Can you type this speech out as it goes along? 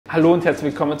Hallo und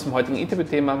herzlich willkommen zum heutigen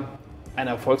Interviewthema,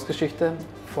 einer Erfolgsgeschichte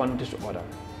von Disorder.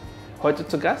 Heute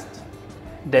zu Gast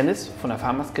Dennis von der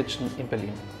Farmers Kitchen in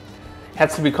Berlin.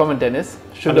 Herzlich willkommen, Dennis.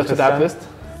 Schön, dass du da bist.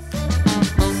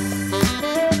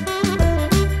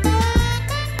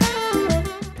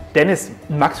 Dennis,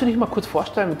 magst du dich mal kurz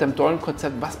vorstellen mit deinem tollen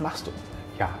Konzept? Was machst du?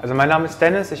 Ja, also mein Name ist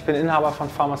Dennis, ich bin Inhaber von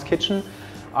Farmers Kitchen,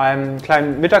 einem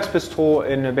kleinen Mittagsbistro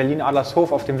in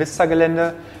Berlin-Adlershof auf dem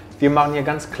Vista-Gelände. Wir machen hier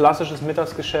ganz klassisches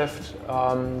Mittagsgeschäft,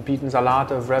 bieten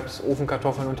Salate, Wraps,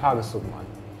 Ofenkartoffeln und Tagessuppen an.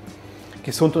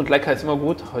 Gesund und lecker ist immer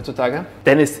gut heutzutage.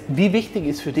 Dennis, wie wichtig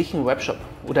ist für dich ein Webshop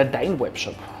oder dein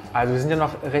Webshop? Also wir sind ja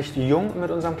noch recht jung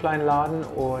mit unserem kleinen Laden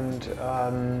und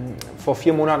vor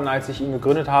 4 Monaten, als ich ihn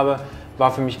gegründet habe, war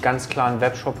für mich ganz klar, ein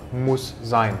Webshop muss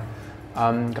sein.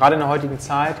 Gerade in der heutigen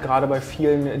Zeit, gerade bei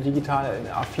vielen digital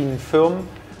affinen Firmen,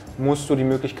 musst du die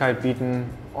Möglichkeit bieten,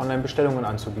 Online-Bestellungen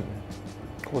anzubieten.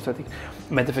 Großartig.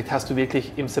 Im Endeffekt hast du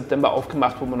wirklich im September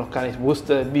aufgemacht, wo man noch gar nicht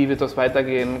wusste, wie wird das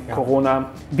weitergehen, ja. Corona.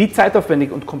 Wie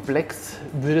zeitaufwendig und komplex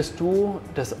würdest du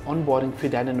das Onboarding für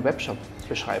deinen Webshop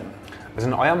beschreiben? Also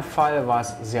in eurem Fall war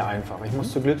es sehr einfach. Ich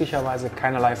musste glücklicherweise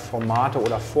keinerlei Formate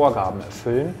oder Vorgaben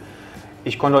erfüllen.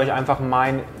 Ich konnte euch einfach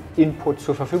meinen Input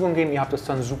zur Verfügung geben. Ihr habt es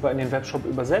dann super in den Webshop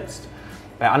übersetzt.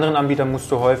 Bei anderen Anbietern musst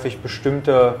du häufig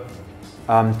bestimmte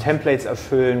Templates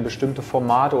erfüllen, bestimmte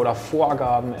Formate oder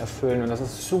Vorgaben erfüllen und das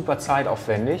ist super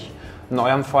zeitaufwendig. In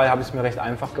eurem Fall habe ich es mir recht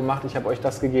einfach gemacht. Ich habe euch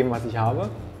das gegeben, was ich habe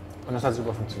und das hat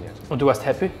super funktioniert. Und du warst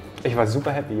happy? Ich war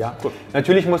super happy, ja. Gut.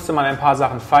 Natürlich musste man ein paar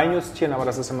Sachen feinjustieren, aber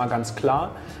das ist immer ganz klar.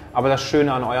 Aber das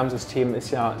Schöne an eurem System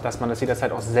ist ja, dass man das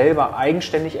jederzeit auch selber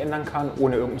eigenständig ändern kann,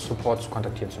 ohne irgendeinen Support zu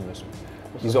kontaktieren zu müssen.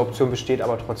 Diese Option besteht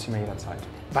aber trotzdem jederzeit.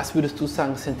 Was würdest du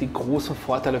sagen, sind die großen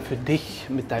Vorteile für dich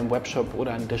mit deinem Webshop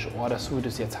oder an Disorder, so wie du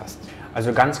es jetzt hast?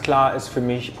 Also ganz klar ist für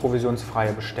mich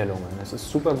provisionsfreie Bestellungen. Es ist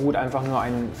super gut, einfach nur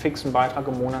einen fixen Beitrag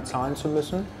im Monat zahlen zu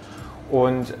müssen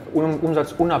und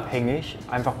umsatzunabhängig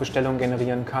einfach Bestellungen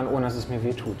generieren kann, ohne dass es mir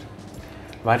wehtut.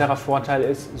 Weiterer Vorteil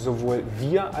ist, sowohl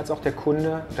wir als auch der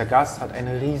Kunde, der Gast hat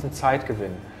einen riesen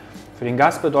Zeitgewinn. Für den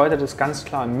Gast bedeutet es ganz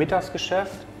klar ein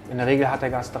Mittagsgeschäft. In der Regel hat der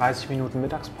Gast 30 Minuten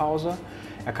Mittagspause.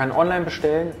 Er kann online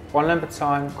bestellen, online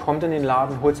bezahlen, kommt in den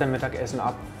Laden, holt sein Mittagessen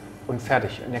ab und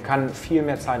fertig. Und er kann viel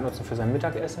mehr Zeit nutzen für sein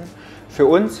Mittagessen. Für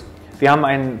uns, wir haben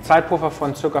einen Zeitpuffer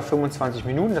von ca. 25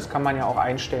 Minuten. Das kann man ja auch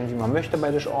einstellen, wie man möchte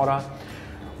bei Disorder.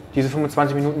 Diese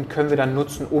 25 Minuten können wir dann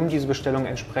nutzen, um diese Bestellung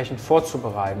entsprechend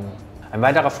vorzubereiten. Ein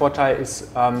weiterer Vorteil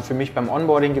ist für mich beim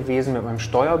Onboarding gewesen mit meinem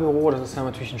Steuerbüro. Das ist ja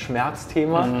natürlich ein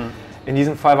Schmerzthema. In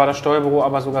diesem Fall war das Steuerbüro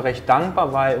aber sogar recht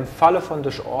dankbar, weil im Falle von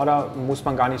Disorder muss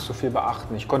man gar nicht so viel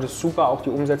beachten. Ich konnte super auch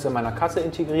die Umsätze in meiner Kasse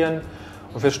integrieren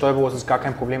und für das Steuerbüro ist es gar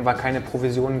kein Problem, weil keine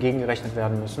Provisionen gegengerechnet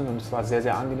werden müssen und es war sehr,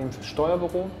 sehr angenehm fürs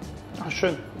Steuerbüro. Ach,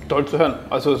 schön, toll zu hören.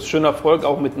 Also es ist ein schöner Erfolg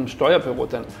auch mit dem Steuerbüro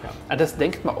dann. Ja. Das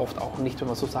denkt man oft auch nicht, wenn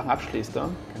man so Sachen abschließt. Ja?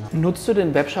 Genau. Nutzt du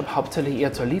den Webshop hauptsächlich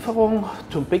eher zur Lieferung,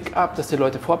 zum Pickup, dass die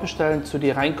Leute vorbestellen, zu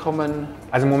dir reinkommen?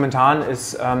 Also momentan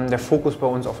ist der Fokus bei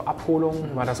uns auf Abholung,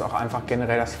 weil das auch einfach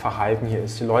generell das Verhalten hier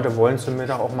ist. Die Leute wollen zum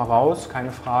Mittag auch mal raus,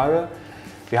 keine Frage.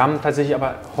 Wir haben tatsächlich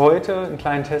aber heute einen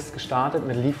kleinen Test gestartet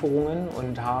mit Lieferungen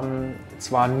und haben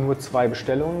zwar nur 2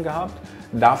 Bestellungen gehabt,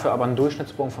 dafür aber einen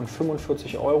Durchschnittsbon von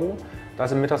 45 €.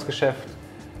 Das im Mittagsgeschäft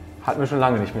hatten wir schon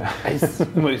lange nicht mehr. Das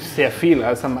ist sehr viel,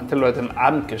 also haben manche Leute im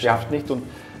Abendgeschäft nicht und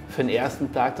für den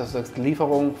ersten Tag, dass du sagst,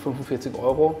 Lieferung 45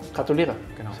 €, gratuliere.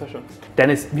 Genau. Sehr schön.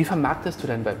 Dennis, wie vermarktest du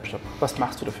deinen Webshop? Was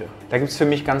machst du dafür? Da gibt es für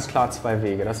mich ganz klar 2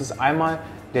 Wege. Das ist einmal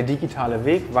der digitale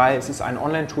Weg, weil es ist ein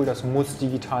Online-Tool, das muss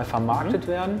digital vermarktet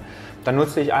werden. Dann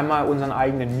nutze ich einmal unseren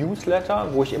eigenen Newsletter,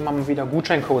 wo ich immer mal wieder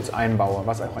Gutscheincodes einbaue,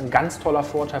 was auch ein ganz toller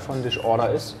Vorteil von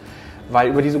Disorder ist. Weil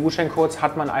über diese Gutscheincodes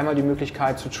hat man einmal die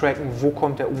Möglichkeit zu tracken, wo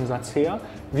kommt der Umsatz her,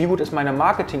 wie gut ist meine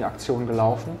Marketingaktion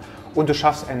gelaufen und du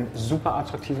schaffst einen super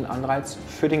attraktiven Anreiz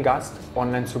für den Gast,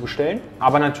 online zu bestellen.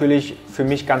 Aber natürlich für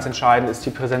mich ganz entscheidend ist die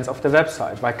Präsenz auf der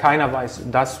Website, weil keiner weiß,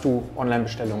 dass du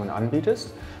Online-Bestellungen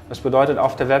anbietest. Das bedeutet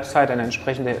auf der Website ein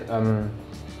entsprechender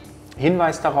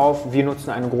Hinweis darauf, wir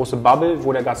nutzen eine große Bubble,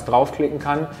 wo der Gast draufklicken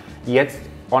kann, jetzt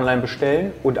online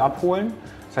bestellen und abholen.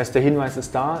 Das heißt, der Hinweis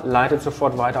ist da, leitet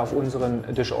sofort weiter auf unseren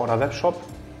Disorder Webshop.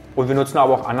 Und wir nutzen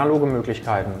aber auch analoge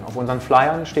Möglichkeiten. Auf unseren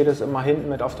Flyern steht es immer hinten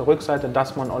mit auf der Rückseite,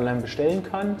 dass man online bestellen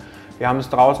kann. Wir haben es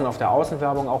draußen auf der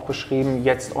Außenwerbung auch beschrieben,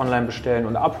 jetzt online bestellen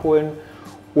und abholen.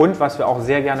 Und was wir auch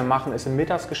sehr gerne machen, ist im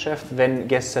Mittagsgeschäft, wenn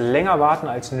Gäste länger warten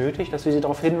als nötig, dass wir sie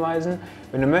darauf hinweisen,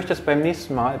 wenn du möchtest beim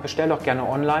nächsten Mal, bestell doch gerne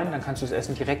online, dann kannst du das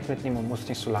Essen direkt mitnehmen und musst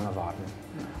nicht so lange warten.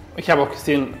 Ich habe auch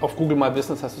gesehen, auf Google My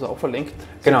Business hast du es auch verlinkt.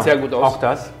 Sieht genau, sehr gut aus. Auch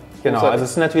das. Genau, also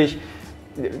es ist natürlich,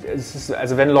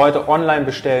 also wenn Leute online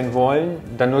bestellen wollen,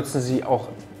 dann nutzen sie auch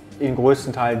im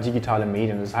größten Teil digitale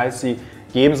Medien. Das heißt, sie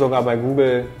geben sogar bei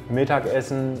Google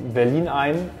Mittagessen Berlin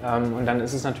ein und dann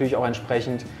ist es natürlich auch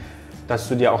entsprechend, dass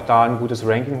du dir auch da ein gutes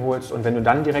Ranking holst und wenn du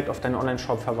dann direkt auf deinen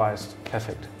Online-Shop verweist,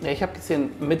 perfekt. Ja, ich habe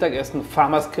gesehen, Mittagessen,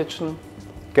 Farmer's Kitchen.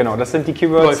 Genau, das sind die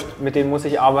Keywords, mit denen muss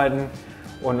ich arbeiten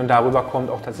und darüber kommt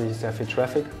auch tatsächlich sehr viel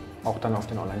Traffic, auch dann auf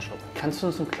den Online-Shop. Kannst du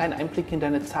uns einen kleinen Einblick in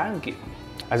deine Zahlen geben?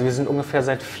 Also wir sind ungefähr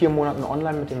seit 4 Monaten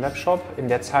online mit dem Webshop. In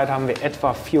der Zeit haben wir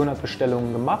etwa 400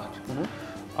 Bestellungen gemacht.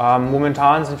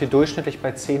 Momentan sind wir durchschnittlich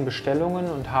bei 10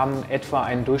 Bestellungen und haben etwa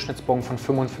einen Durchschnittsbon von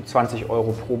 25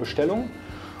 € pro Bestellung.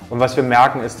 Und was wir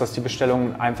merken ist, dass die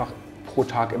Bestellungen einfach pro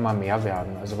Tag immer mehr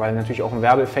werden. Also weil natürlich auch ein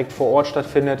Werbeeffekt vor Ort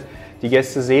stattfindet. Die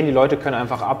Gäste sehen, die Leute können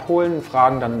einfach abholen,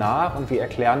 fragen dann nach und wir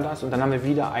erklären das. Und dann haben wir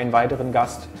wieder einen weiteren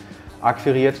Gast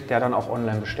akquiriert, der dann auch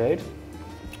online bestellt.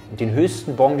 Und den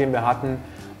höchsten Bon, den wir hatten,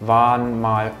 waren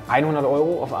mal 100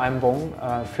 € auf einem Bon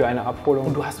für eine Abholung.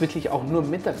 Und du hast wirklich auch nur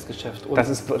Mittagsgeschäft? Das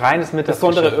ist reines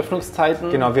Mittagsgeschäft. Besondere Öffnungszeiten?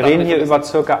 Genau, wir reden hier über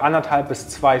circa 1,5 bis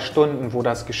 2 Stunden, wo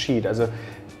das geschieht. Also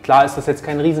klar ist das jetzt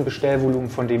kein Riesenbestellvolumen,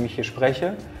 von dem ich hier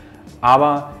spreche,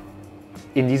 aber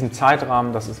in diesem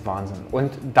Zeitrahmen, das ist Wahnsinn.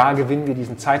 Und da gewinnen wir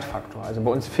diesen Zeitfaktor. Also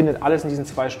bei uns findet alles in diesen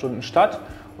 2 Stunden statt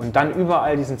und dann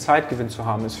überall diesen Zeitgewinn zu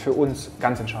haben, ist für uns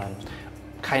ganz entscheidend.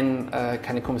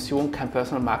 Keine Kommission, kein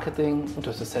Personal Marketing und du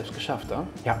hast es selbst geschafft, ja?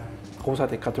 Ja.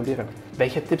 Großartig, gratuliere.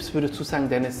 Welche Tipps würdest du sagen,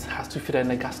 Dennis, hast du für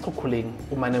deine Gastro-Kollegen,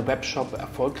 um einen Webshop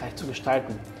erfolgreich zu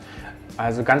gestalten?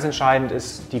 Also ganz entscheidend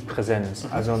ist die Präsenz.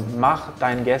 Also mach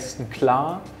deinen Gästen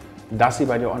klar, dass sie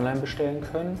bei dir online bestellen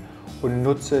können und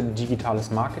nutze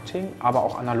digitales Marketing, aber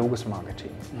auch analoges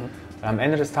Marketing. Am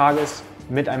Ende des Tages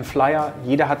mit einem Flyer,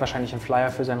 jeder hat wahrscheinlich einen Flyer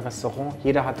für sein Restaurant,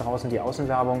 jeder hat draußen die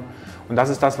Außenwerbung und das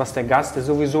ist das, was der Gast, der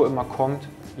sowieso immer kommt,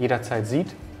 jederzeit sieht.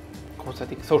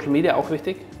 Großartig. Social Media auch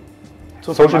wichtig?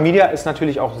 Social Media ist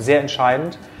natürlich auch sehr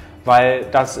entscheidend, weil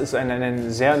das ist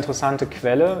eine sehr interessante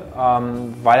Quelle,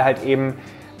 weil halt eben,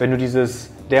 wenn du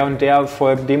dieses der und der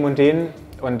folgt dem und den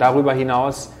und darüber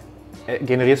hinaus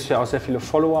generierst du ja auch sehr viele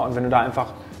Follower und wenn du da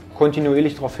einfach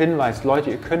kontinuierlich darauf hinweist,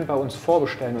 Leute, ihr könnt bei uns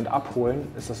vorbestellen und abholen,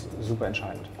 ist das super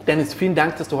entscheidend. Dennis, vielen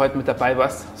Dank, dass du heute mit dabei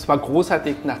warst. Es war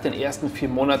großartig, nach den ersten 4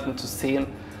 Monaten zu sehen,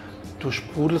 du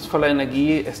sprudelst voller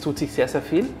Energie, es tut sich sehr, sehr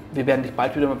viel. Wir werden dich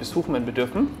bald wieder mal besuchen, wenn wir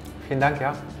dürfen. Vielen Dank,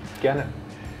 ja, gerne.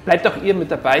 Bleibt auch ihr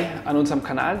mit dabei an unserem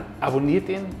Kanal, abonniert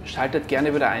ihn, schaltet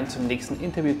gerne wieder ein zum nächsten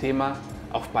Interviewthema.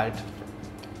 Auf bald!